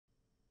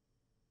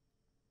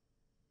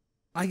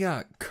I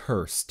got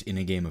cursed in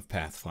a game of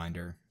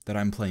Pathfinder that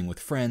I'm playing with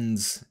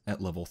friends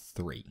at level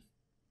 3.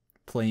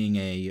 Playing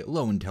a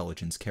low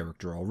intelligence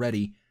character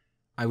already,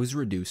 I was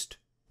reduced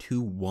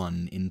to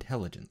 1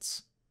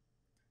 intelligence.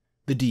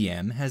 The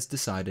DM has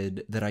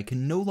decided that I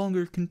can no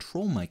longer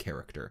control my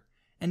character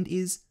and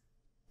is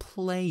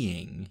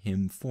playing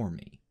him for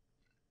me.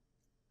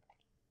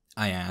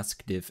 I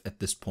asked if at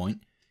this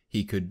point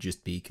he could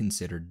just be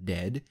considered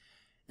dead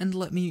and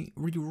let me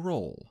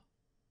re-roll.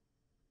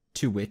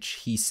 To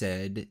which he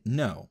said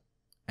no,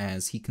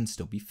 as he can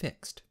still be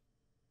fixed.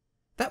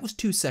 That was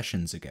 2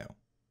 sessions ago.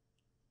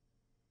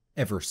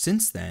 Ever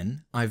since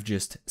then, I've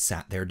just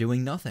sat there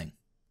doing nothing,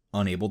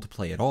 unable to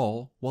play at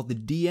all, while the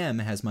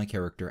DM has my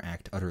character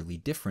act utterly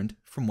different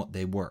from what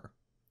they were.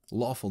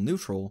 Lawful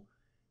neutral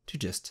to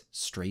just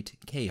straight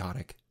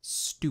chaotic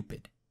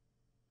stupid.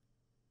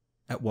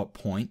 At what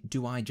point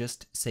do I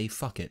just say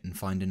fuck it and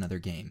find another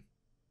game?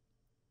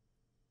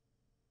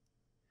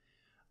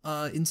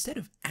 Instead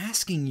of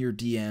asking your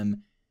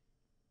DM,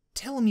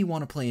 tell him you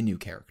want to play a new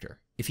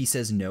character. If he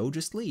says no,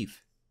 just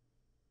leave.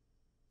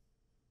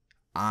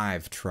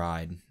 I've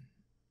tried,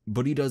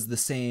 but he does the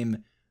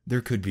same, there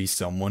could be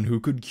someone who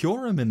could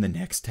cure him in the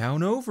next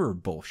town over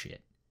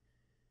bullshit.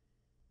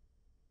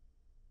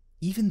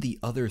 Even the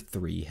other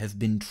 3 have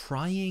been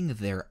trying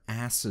their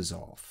asses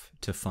off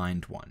to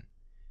find one,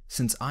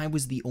 since I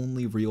was the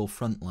only real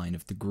frontline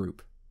of the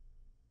group.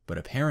 But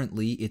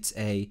apparently it's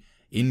a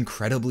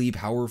incredibly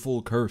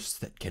powerful curse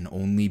that can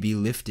only be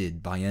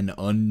lifted by an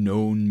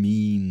unknown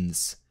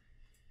means.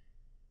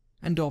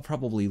 And I'll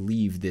probably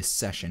leave this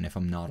session if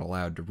I'm not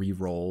allowed to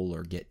re-roll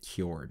or get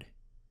cured.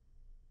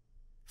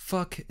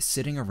 Fuck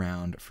sitting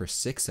around for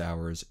 6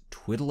 hours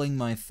twiddling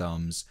my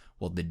thumbs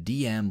while the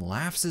DM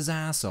laughs his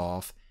ass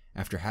off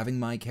after having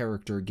my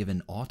character give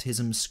an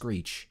autism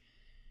screech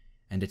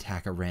and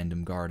attack a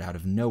random guard out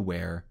of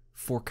nowhere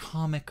for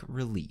comic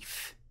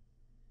relief.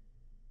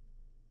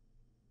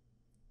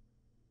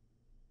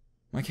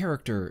 My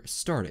character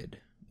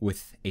started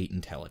with 8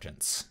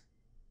 intelligence,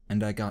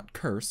 and I got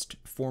cursed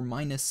for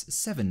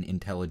 -7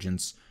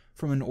 intelligence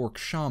from an orc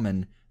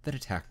shaman that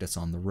attacked us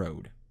on the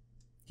road.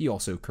 He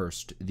also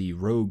cursed the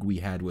rogue we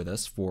had with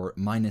us for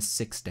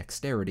 -6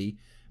 dexterity,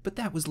 but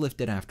that was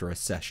lifted after a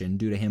session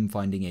due to him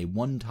finding a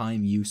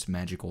one-time use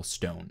magical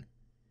stone,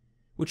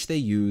 which they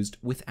used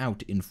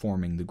without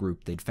informing the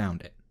group they'd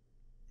found it.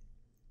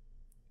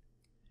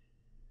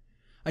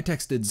 I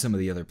texted some of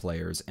the other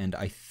players, and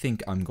I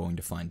think I'm going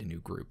to find a new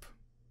group.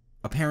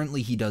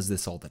 Apparently he does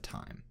this all the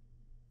time,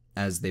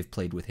 as they've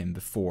played with him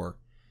before.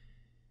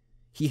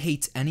 He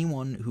hates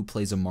anyone who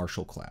plays a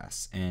martial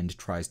class and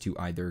tries to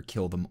either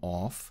kill them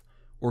off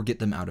or get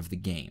them out of the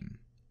game,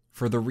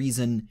 for the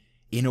reason,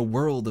 in a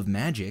world of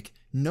magic,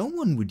 no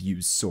one would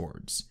use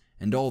swords,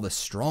 and all the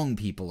strong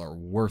people are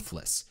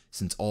worthless,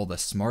 since all the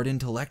smart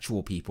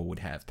intellectual people would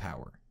have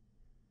power.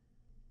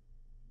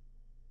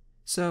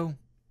 So,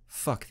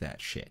 fuck that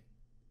shit.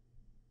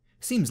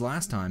 Seems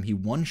last time he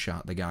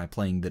one-shot the guy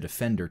playing the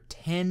defender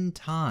 10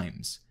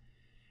 times,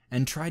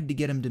 and tried to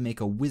get him to make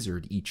a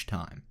wizard each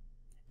time,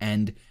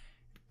 and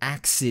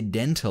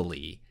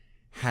accidentally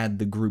had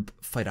the group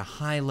fight a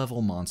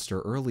high-level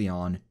monster early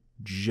on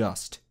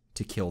just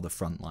to kill the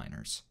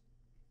frontliners.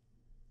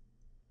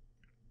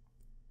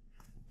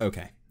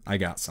 Okay, I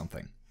got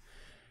something.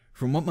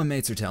 From what my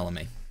mates are telling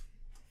me,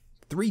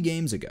 3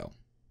 games ago,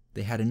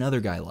 they had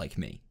another guy like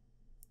me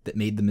that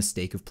made the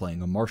mistake of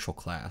playing a martial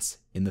class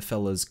in the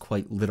fella's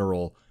quite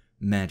literal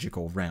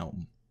magical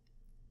realm.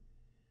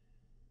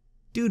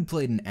 Dude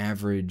played an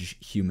average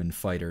human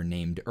fighter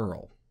named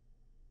Earl,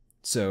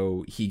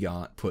 so he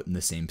got put in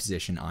the same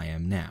position I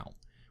am now,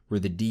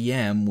 where the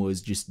DM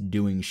was just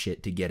doing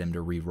shit to get him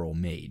to reroll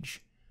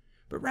mage.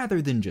 But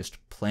rather than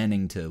just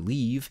planning to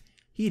leave,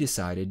 he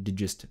decided to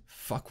just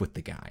fuck with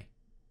the guy.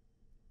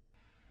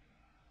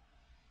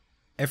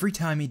 Every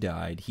time he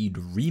died, he'd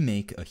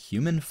remake a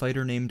human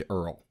fighter named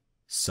Earl,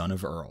 son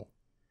of Earl,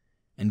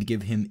 and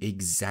give him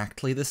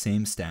exactly the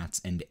same stats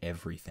and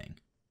everything.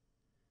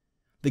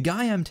 The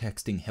guy I'm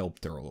texting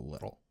helped Earl a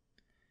little,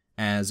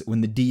 as when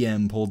the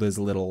DM pulled his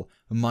little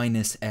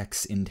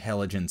 -X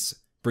intelligence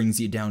brings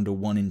you down to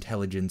 1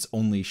 intelligence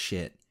only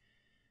shit,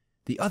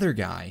 the other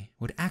guy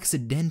would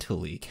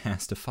accidentally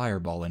cast a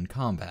fireball in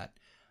combat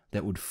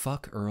that would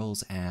fuck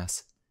Earl's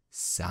ass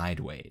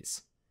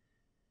sideways.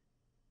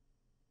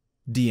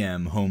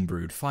 DM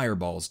homebrewed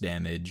fireball's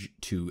damage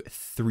to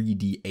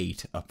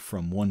 3d8 up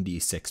from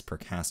 1d6 per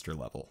caster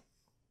level.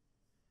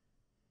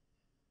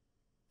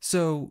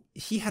 So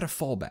he had a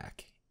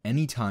fallback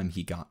anytime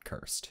he got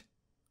cursed,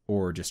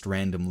 or just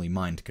randomly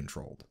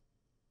mind-controlled.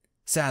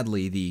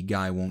 Sadly, the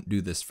guy won't do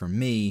this for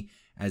me,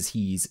 as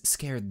he's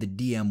scared the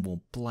DM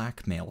will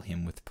blackmail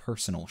him with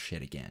personal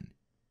shit again.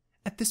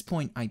 At this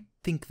point, I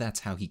think that's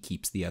how he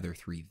keeps the other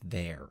 3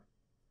 there.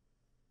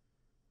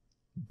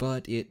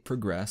 But it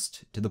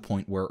progressed to the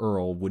point where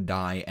Earl would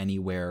die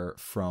anywhere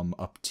from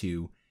up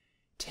to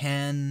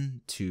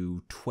 10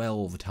 to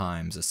 12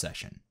 times a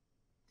session,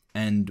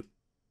 and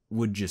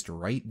would just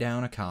write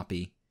down a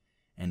copy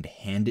and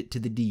hand it to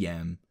the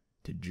DM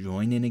to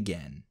join in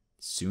again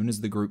as soon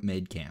as the group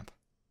made camp.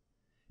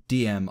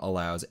 DM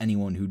allows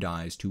anyone who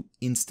dies to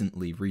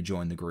instantly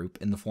rejoin the group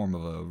in the form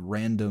of a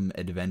random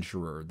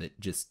adventurer that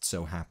just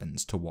so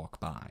happens to walk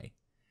by.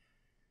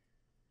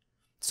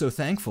 So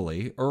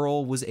thankfully,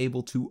 Earl was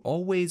able to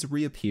always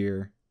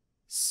reappear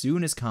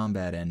soon as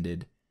combat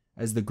ended,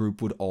 as the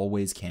group would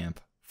always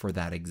camp for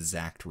that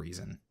exact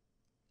reason.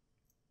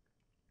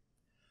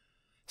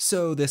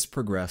 So this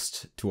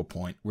progressed to a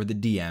point where the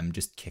DM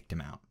just kicked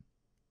him out.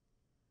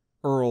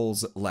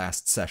 Earl's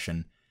last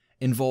session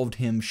involved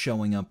him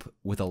showing up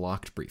with a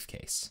locked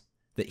briefcase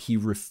that he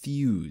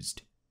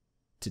refused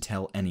to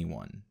tell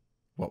anyone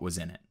what was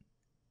in it.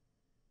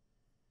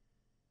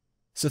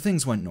 So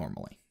things went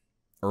normally.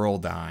 Earl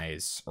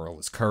dies, Earl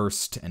is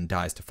cursed and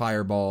dies to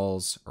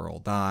fireballs, Earl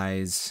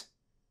dies,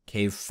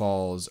 cave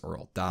falls,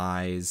 Earl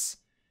dies,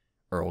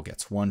 Earl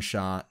gets one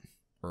shot,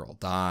 Earl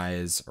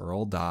dies,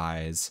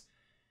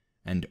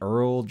 and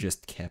Earl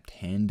just kept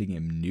handing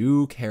him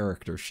new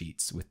character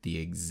sheets with the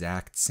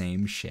exact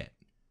same shit.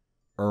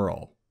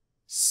 Earl,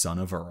 son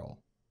of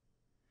Earl.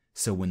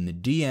 So when the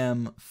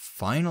DM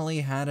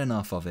finally had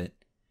enough of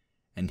it,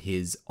 and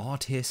his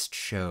autist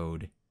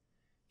showed,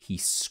 he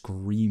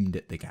screamed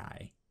at the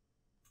guy.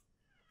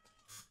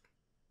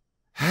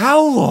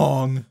 "How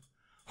long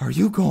are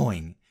you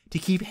going to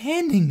keep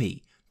handing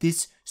me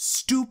this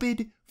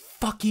stupid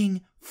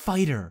fucking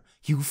fighter,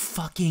 you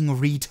fucking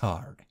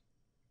retard?"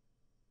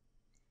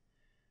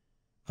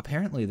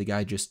 Apparently the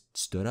guy just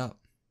stood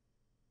up,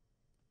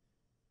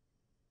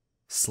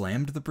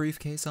 slammed the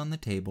briefcase on the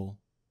table,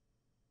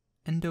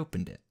 and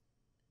opened it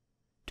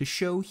to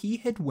show he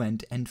had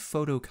went and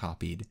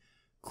photocopied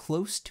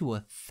close to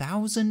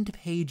 1,000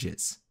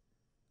 pages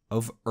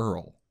of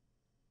Earl,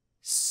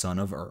 son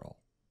of Earl,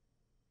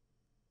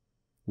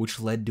 which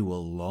led to a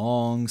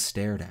long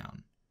stare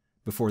down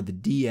before the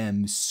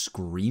DM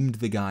screamed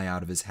the guy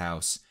out of his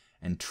house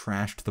and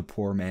trashed the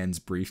poor man's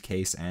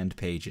briefcase and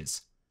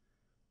pages.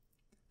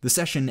 The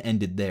session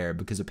ended there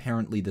because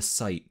apparently the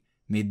sight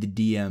made the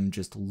DM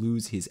just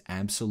lose his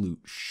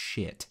absolute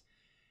shit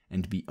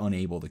and be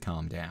unable to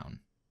calm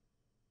down.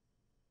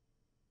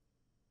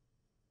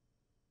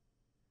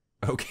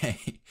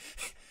 Okay,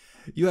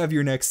 you have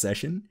your next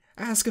session.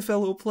 Ask a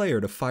fellow player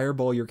to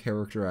fireball your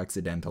character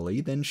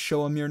accidentally, then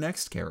show him your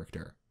next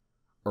character.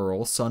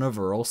 Earl, son of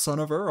Earl, son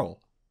of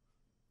Earl.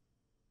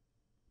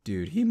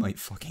 Dude, he might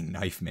fucking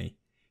knife me.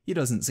 He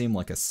doesn't seem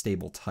like a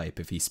stable type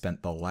if he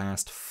spent the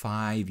last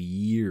 5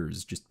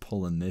 years just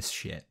pulling this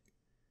shit.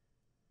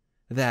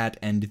 That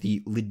and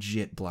the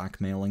legit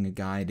blackmailing a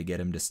guy to get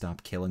him to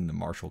stop killing the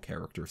martial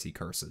characters he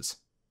curses.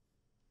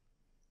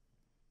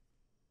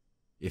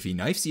 If he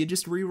knifes you,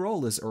 just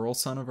re-roll as Earl,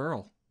 son of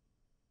Earl.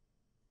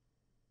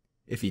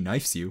 If he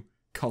knifes you,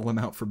 call him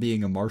out for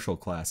being a martial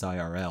class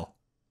IRL.